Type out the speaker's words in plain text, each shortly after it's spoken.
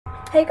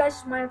Hey guys,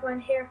 it's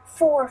ep.1 here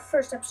for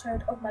first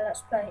episode of my Let's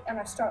Play, and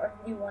I started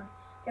a new one.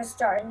 Just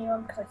started a new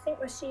one because I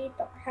think my seed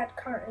that I had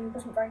currently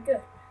wasn't very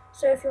good.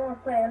 So if you want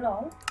to play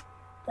along,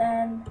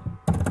 then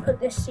put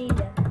this seed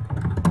in.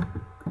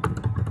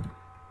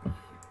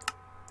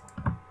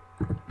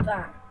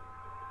 That.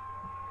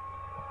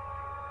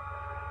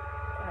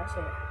 That's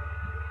it.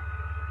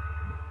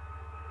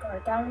 Got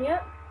it down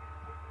yet?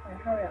 Right,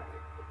 hurry up.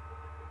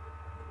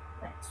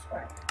 Nice,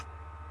 right.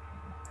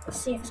 Let's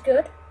see if it's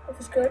good. If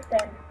it's good,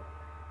 then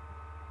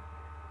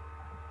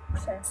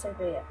so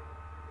be it.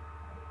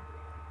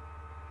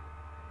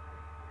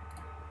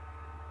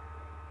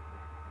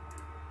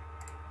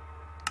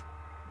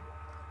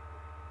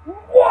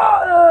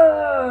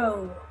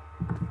 Whoa!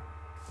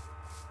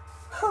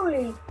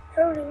 Holy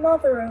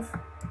mother of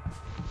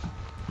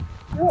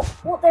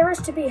what there is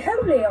to be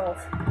holy of.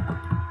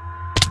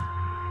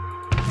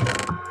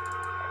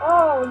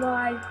 Oh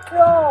my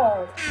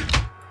god.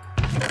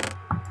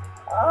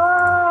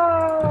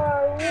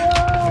 Oh,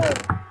 whoa.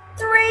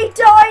 3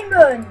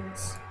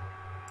 diamonds!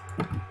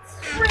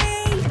 3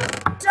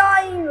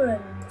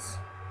 diamonds!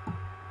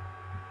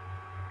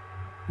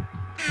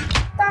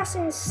 That's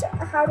insane.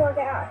 How do I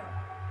get out of here?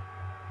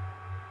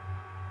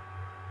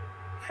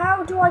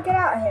 How do I get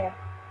out of here?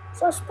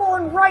 So I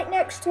spawned right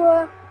next to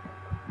a...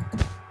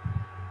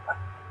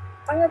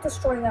 I'm gonna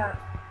destroy that.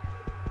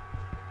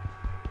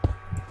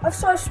 I've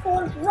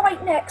spawned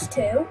right next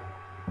to...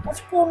 I've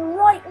spawned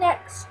right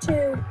next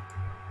to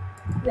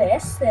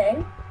this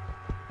thing.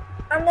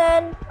 And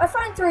then I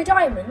find 3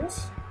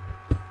 diamonds.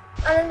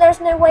 And then there's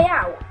no way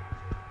out.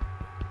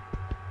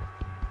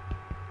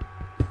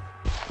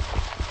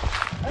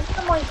 I think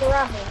I might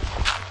gravel.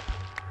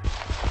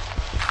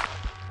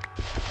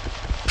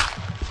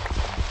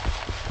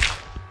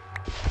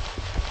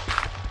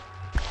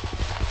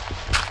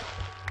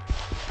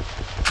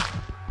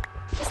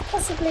 This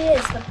possibly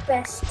is the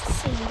best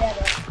seed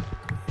ever.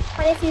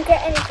 And if you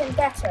get anything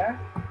better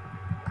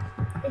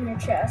in your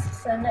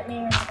chest, then let me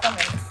know in the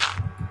comments.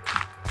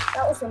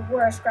 That was the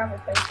worst gravel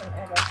placement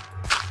ever.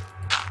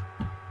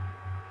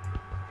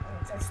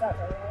 Just that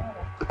very well.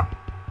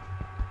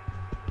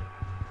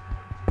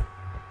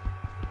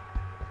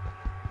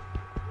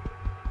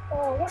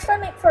 Oh, what should I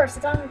make first? A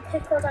diamond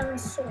pick or a diamond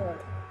sword?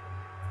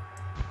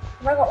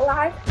 Have I got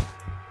lag?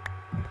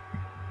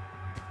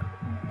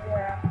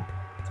 Yeah,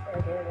 it's a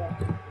good idea.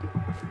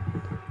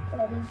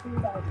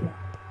 Good idea.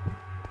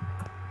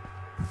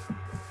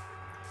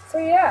 So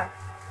yeah,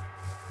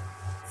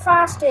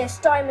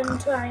 fastest diamond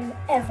time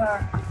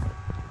ever.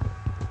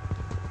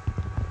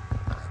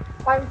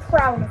 I'm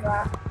proud of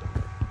that.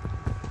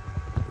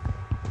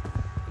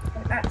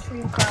 I'm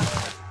actually proud of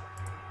it.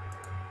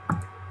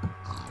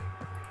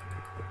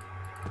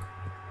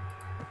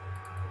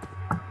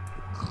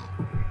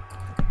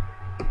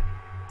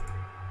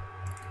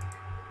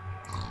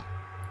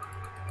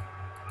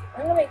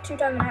 I'm gonna make 2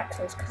 diamond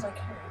axes because I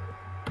can.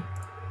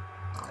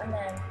 And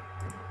then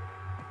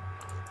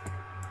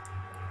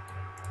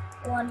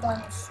 1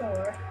 diamond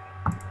sword.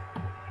 And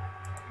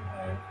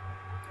then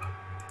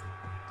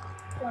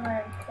 1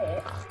 iron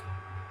pick.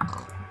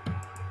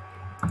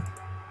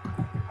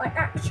 I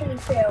actually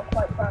feel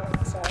quite proud of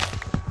myself.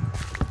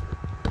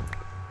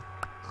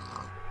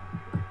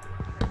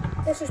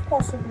 This is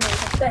possibly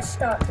the best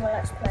start to a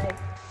Let's Play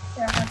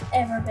there has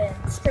ever been.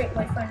 Straight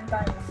away finding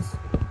diamonds.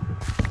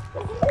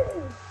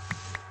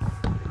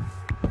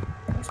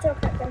 I still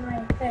can't get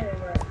my head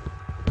over it.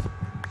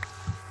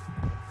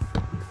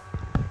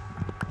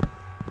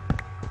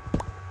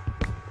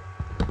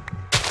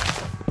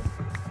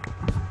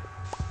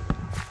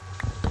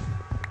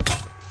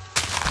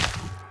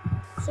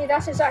 See,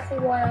 that's exactly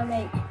why I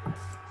make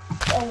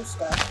old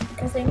stuff,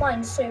 because they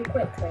mine so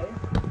quickly.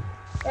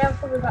 They have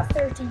probably about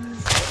 30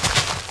 uses.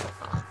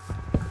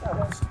 That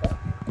was stuff.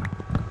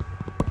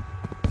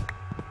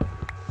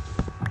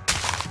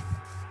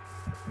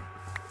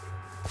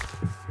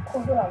 Oh,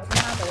 that was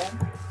another one.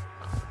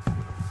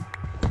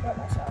 I got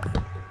myself.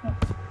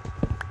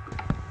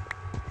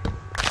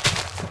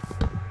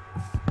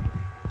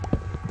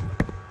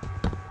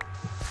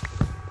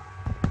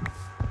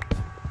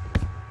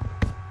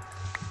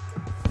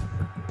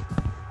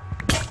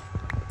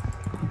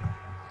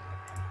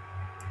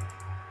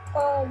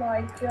 Oh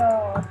my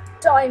god.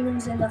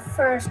 Diamonds in the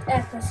first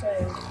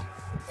episode.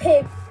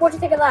 Pig, what do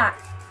you think of that?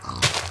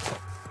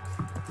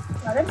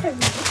 No, them pig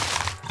really.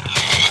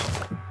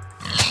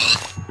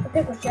 The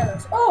pig was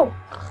jealous. Oh!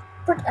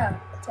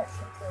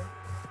 Protection tree.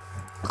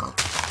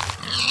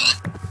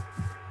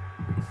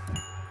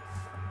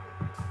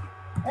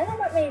 Then I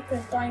might make a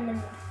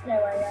diamond. No,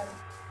 I am.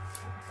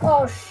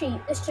 Oh,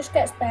 sheep. This just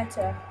gets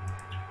better.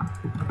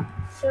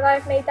 Should I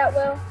have made that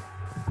well?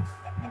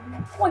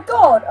 Oh my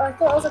god! I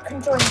thought I was a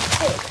conjoined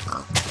pig.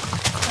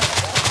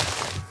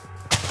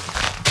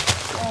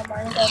 Oh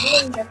my god,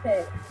 ninja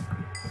pig.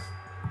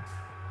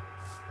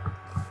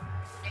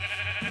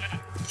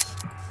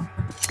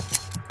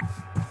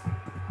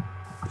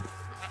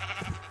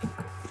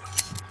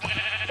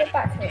 Get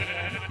back here,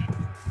 man.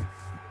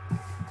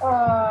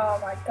 Oh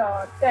my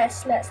god,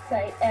 best Let's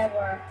Play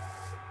ever.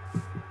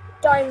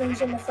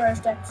 diamonds in the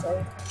first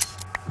episode.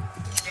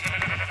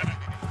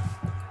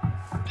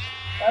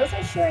 Why was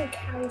I sharing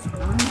cows with you?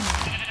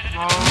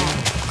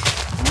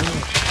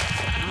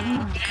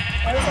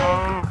 Why was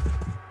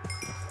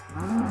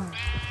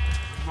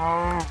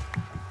I...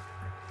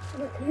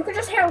 You could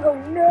just hear him go,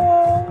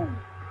 no!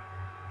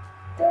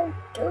 Don't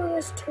do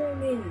this to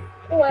me.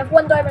 Oh, I have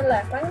 1 diamond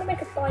left. I'm gonna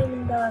make a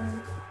diamond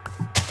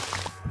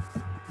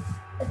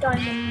thingy. A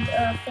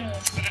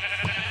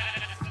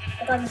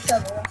diamond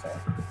shovel, that's it.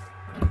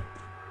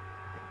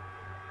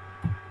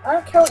 I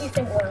don't care what you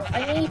think, Will.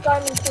 I need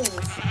diamond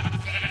tools.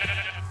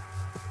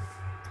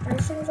 And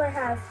as soon as I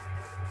have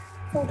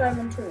full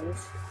diamond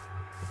tools,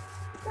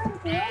 that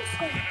would be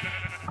awesome.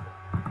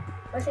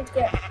 I just need to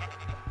get a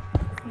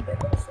few bit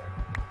closer.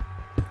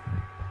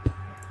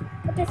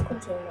 What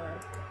difficulty am I?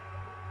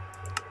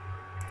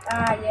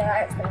 Ah, yeah, I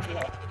explained a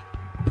lot.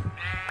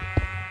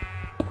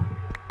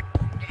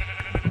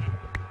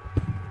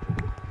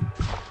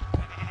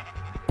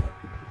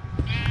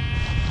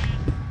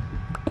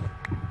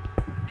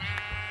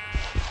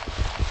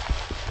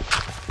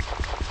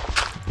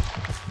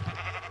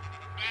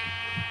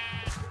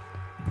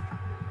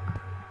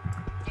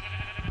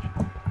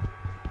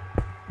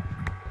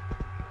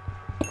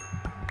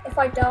 If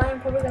I die, I'm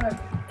probably gonna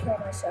kill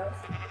myself.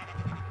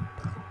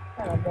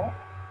 I don't know what.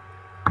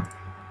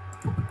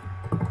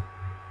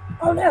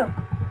 Oh no!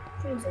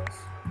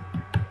 Jesus.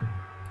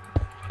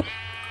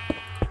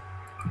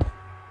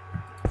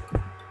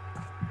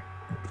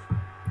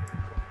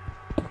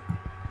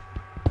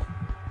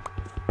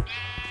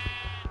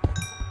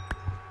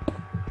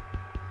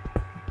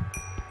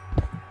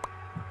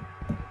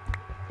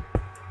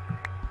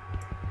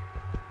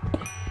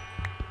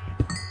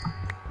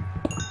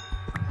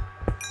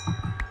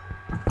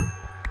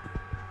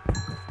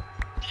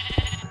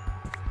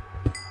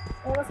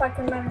 I wonder if I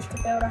can manage to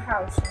build a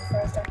house in the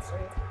first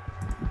episode.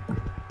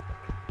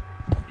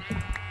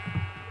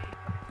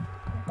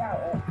 I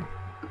doubt it.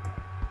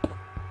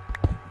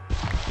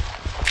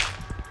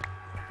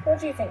 What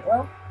do you think,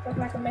 Will? Do you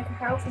reckon I can make a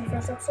house in the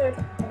first episode?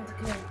 Okay.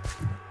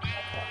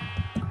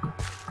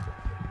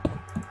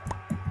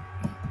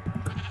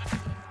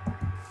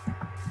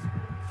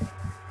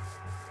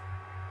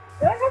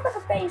 Do I have like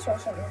a base or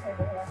something over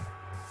here?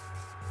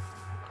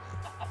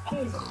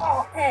 Jeez.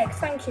 Oh, egg,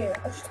 thank you.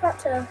 I was just about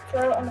to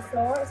throw it on the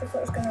floor as if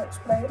it was going to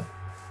explode.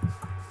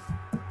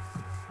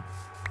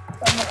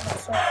 But I'm not that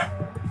sort of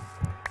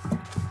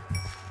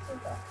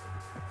anymore.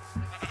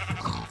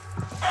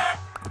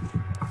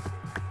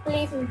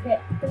 Believe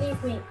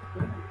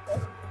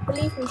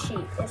me,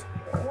 sheep.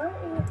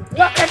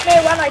 Look at me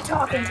when I'm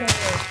talking to you.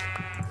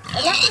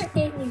 I reckon it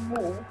gave me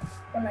wool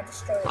when I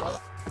destroyed it.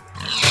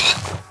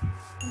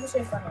 It was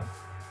so funny.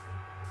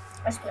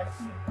 I split.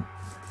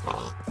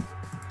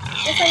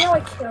 Yes, I know I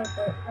killed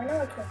the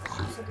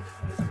sheep.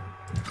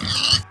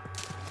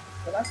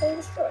 Did I say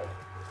destroyed?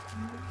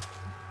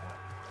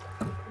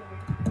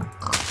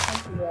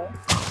 Thank you, Will.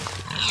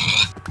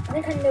 I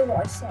think I know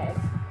what I said.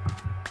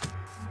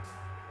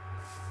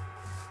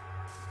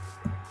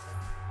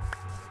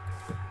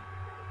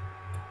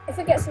 If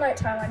it gets night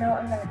time, I know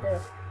what I'm gonna do.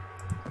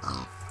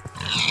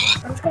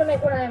 I'm just gonna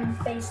make one of them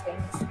base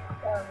things.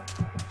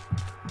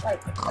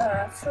 Like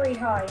 3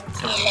 high and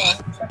 2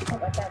 long, so I can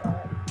put my bed on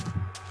it.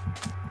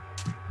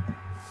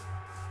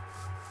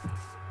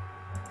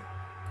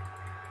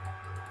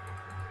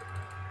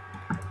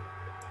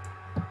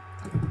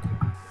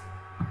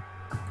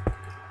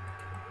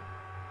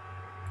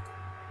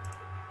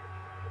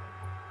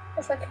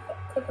 If I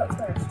click up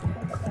first,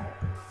 click up that.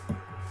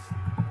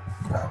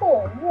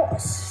 Cool, what a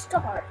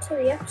start to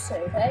the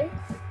episode, eh?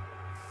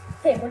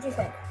 Hey, what do you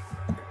think?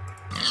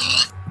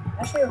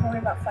 Actually, we're only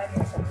about 5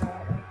 minutes in now,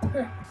 aren't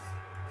we?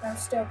 I'm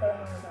still going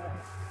on about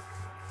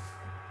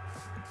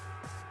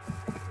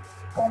it.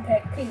 Go on,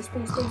 Pig, please,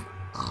 please, please.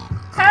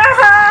 Ha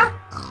ha!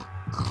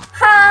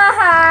 Ha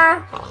ha!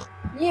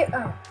 You.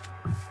 Oh.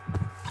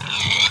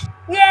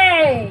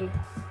 Yay!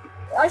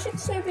 I should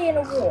say be an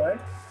award.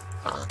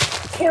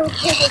 Kill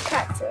pig with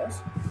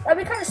cactus.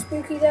 That'd be kind of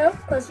spooky though,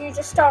 because you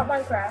just start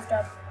Minecraft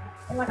up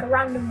in like a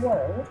random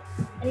world,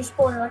 and you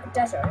spawn in like a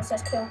desert, and it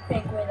says kill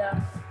pig with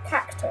a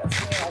cactus.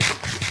 And you're like,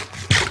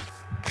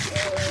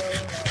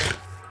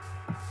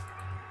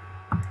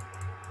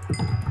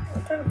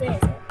 what time of day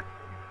is it?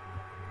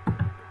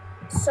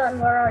 Son,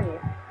 where are you?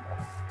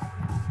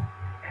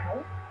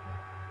 Ow.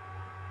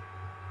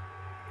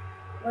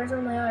 Where's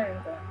all my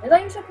iron gone? Did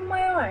I use up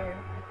my iron?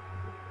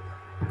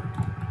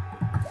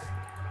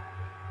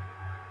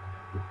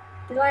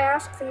 Did I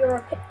ask for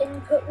your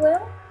input,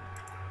 Will?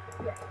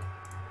 Yeah.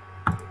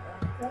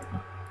 Okay.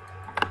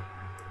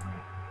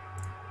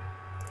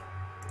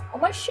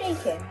 Am I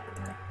shaking?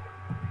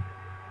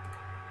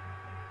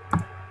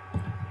 No.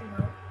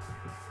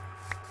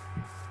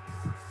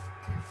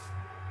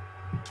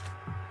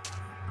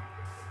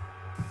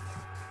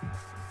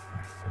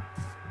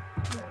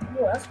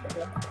 Oh, that's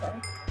good. Okay.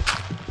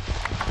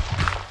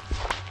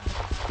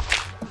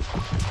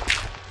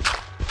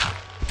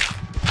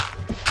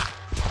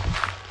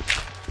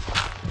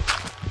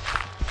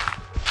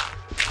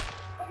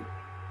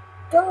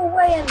 Go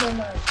away,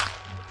 Enderman.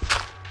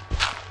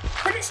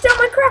 Did it steal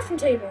my crafting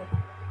table?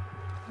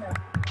 No.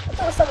 I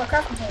thought it stole my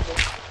crafting table.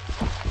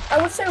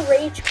 I would say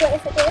rage quit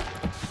if it did.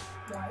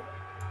 Right.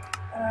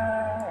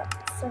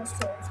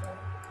 Sensitive.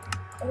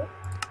 Oh.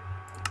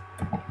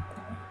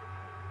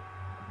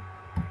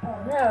 Oh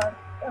no.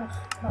 Oh,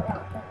 not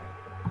that. No.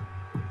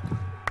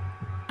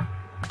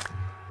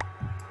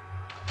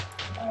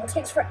 Oh, it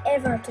takes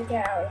forever to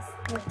get out of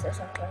woods or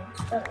something,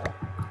 doesn't it?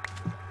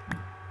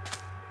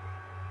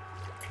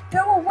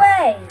 Go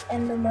away,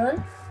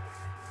 Enderman.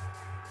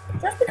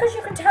 Just because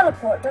you can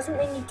teleport doesn't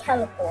mean you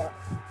teleport.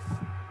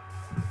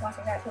 That's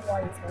exactly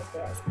why you can do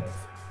it, I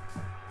suppose.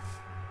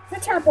 If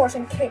it teleports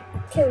and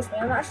kills me,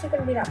 I'm not actually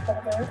going to be that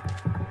bothered.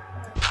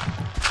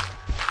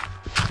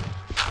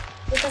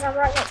 Because I'm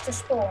right next to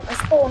spawn. I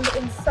spawned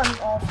in front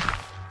of...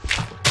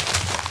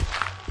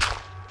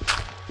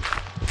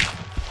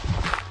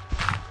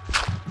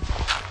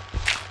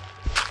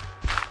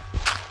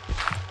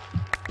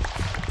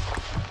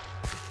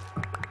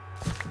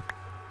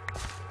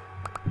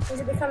 Is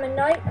it becoming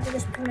night? I think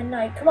it's becoming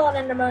night. Come on,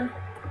 Enderman.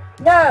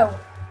 No!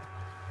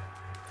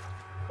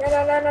 No,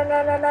 no, no, no,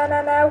 no, no, no,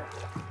 no, no.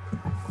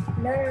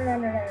 No, no, no, no, no,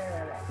 no, no,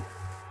 no.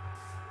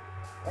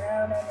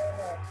 No, no, no,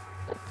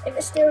 no. If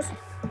it steals...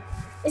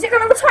 Is it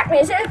going to attack me?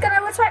 Is it going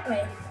to attack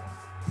me?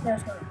 No,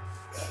 it's not.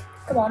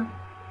 Come on.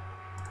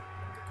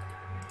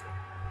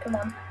 Come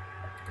on.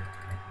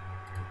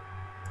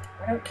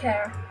 I don't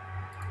care.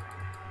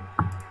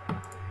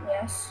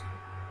 Yes.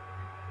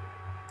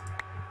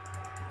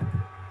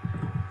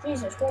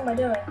 Jesus, what am I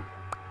doing?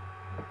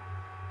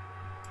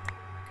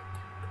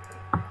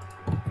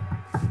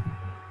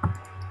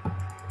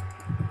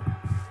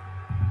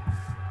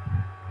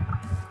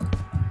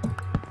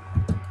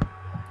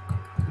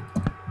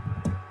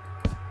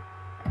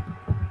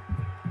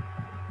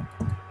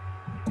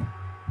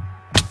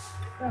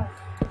 Oh.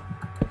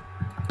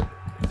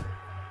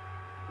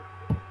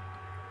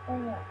 Oh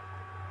yeah.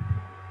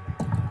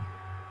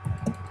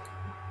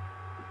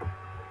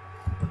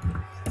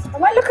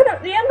 Am I looking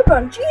at the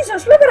Enderman?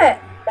 Jesus, look at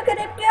it! Look at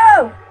him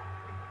go!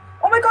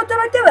 Oh my god, did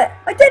I do it?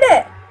 I did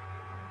it!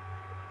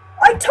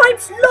 I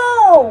typed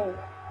LOL!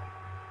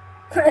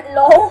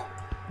 LOL?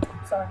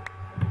 Sorry.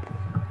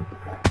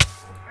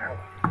 Ow.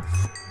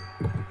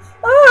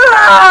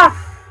 Ah!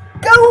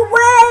 Go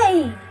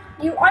away!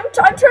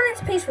 I'm turning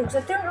to peaceful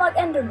because I don't like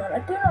Enderman. I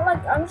do not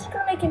like... I'm just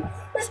going to make him...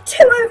 There's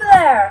two over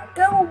there!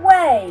 Go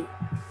away!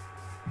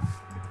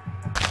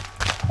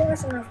 I think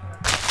that's enough.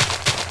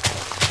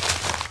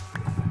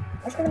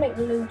 I'm just going to make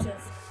loads of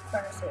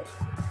furnaces.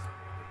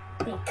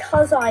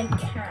 Because I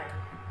can.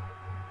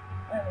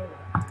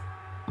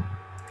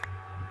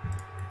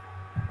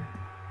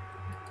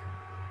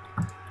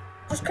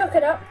 Just cook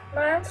it up,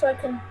 man, so I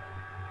can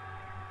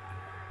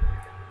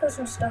put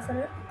some stuff in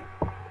it.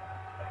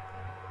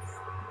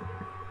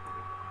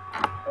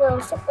 Well,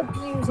 stop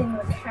abusing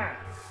the cat.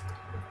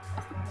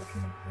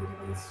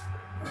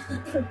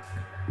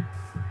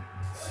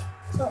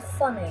 It's not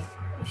funny.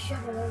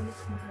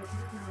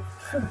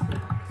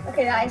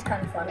 Okay, that is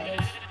kind of funny.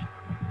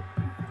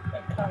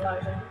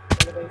 Analysing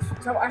database.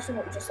 Is that actually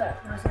what you just said?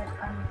 No, I said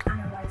I'm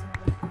analysing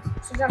the database.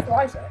 That's exactly what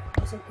I said.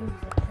 I said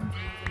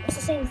It's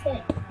the same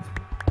thing.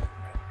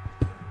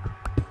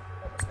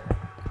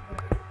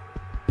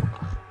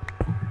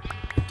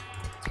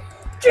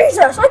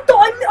 Jesus! I thought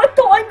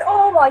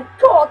oh my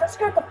god, that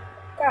scared the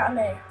fuck out of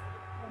me.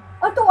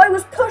 I thought I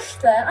was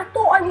pushed then. I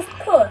thought I was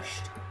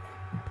pushed.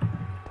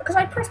 Because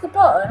I pressed the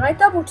button and I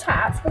double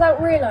tapped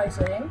without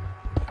realising.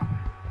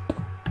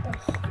 Oh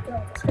god,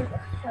 that scared the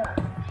hell out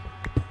of me.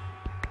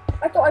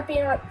 I thought I'd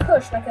been like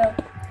pushed like a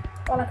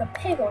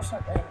pig or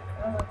something.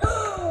 And I was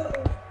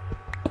like,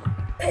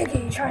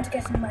 Piggy trying to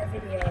get in my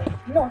video.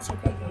 Naughty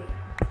Piggy.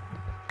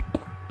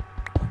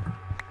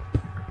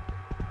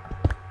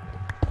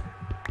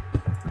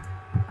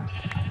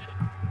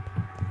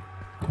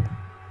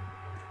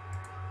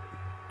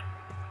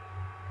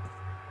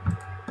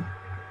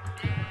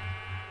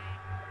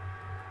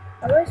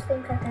 I always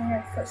think I can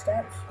hear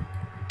footsteps.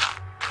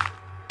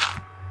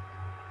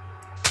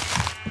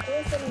 I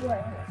always think I'm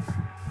right here.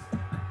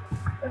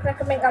 If I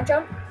can make that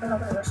jump, I'm not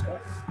going to risk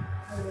it.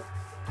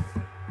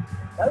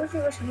 Why would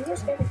you risk it? You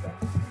risk everything.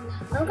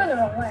 I'm going the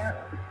wrong way, aren't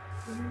I?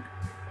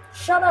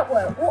 Shut up,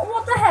 Will.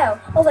 What the hell?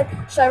 I was like,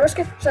 should I risk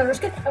it? Should I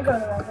risk it? I'm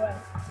going the wrong way.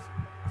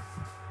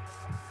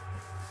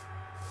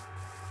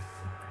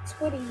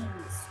 Squiddies.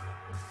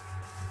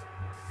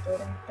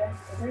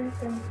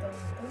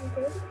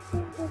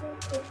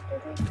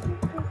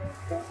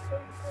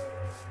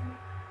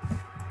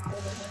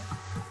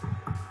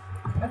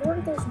 I've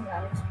already done some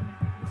guys.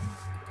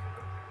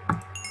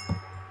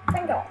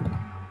 Thank God.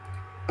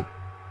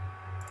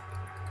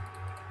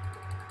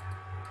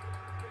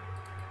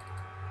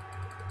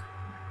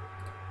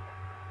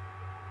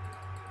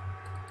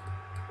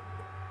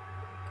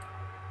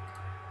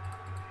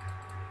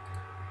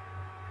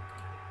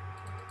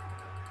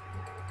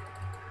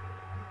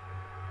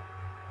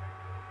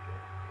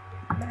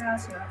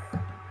 That's enough.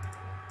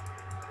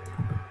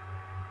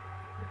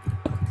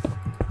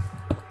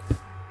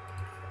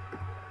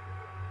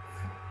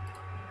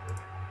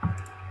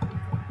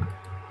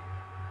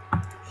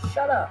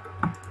 Shut up.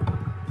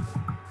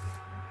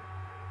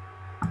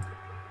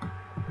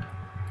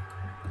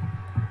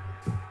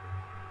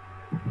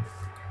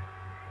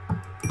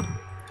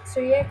 So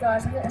yeah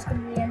guys, I think that's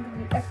going to be the end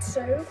of the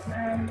episode,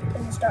 and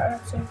in the start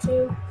of episode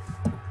 2,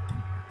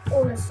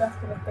 all this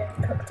stuff would have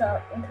been cooked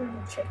up,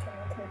 including chicken,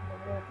 including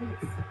the raw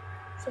beef.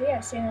 So yeah,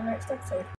 see you in the next episode.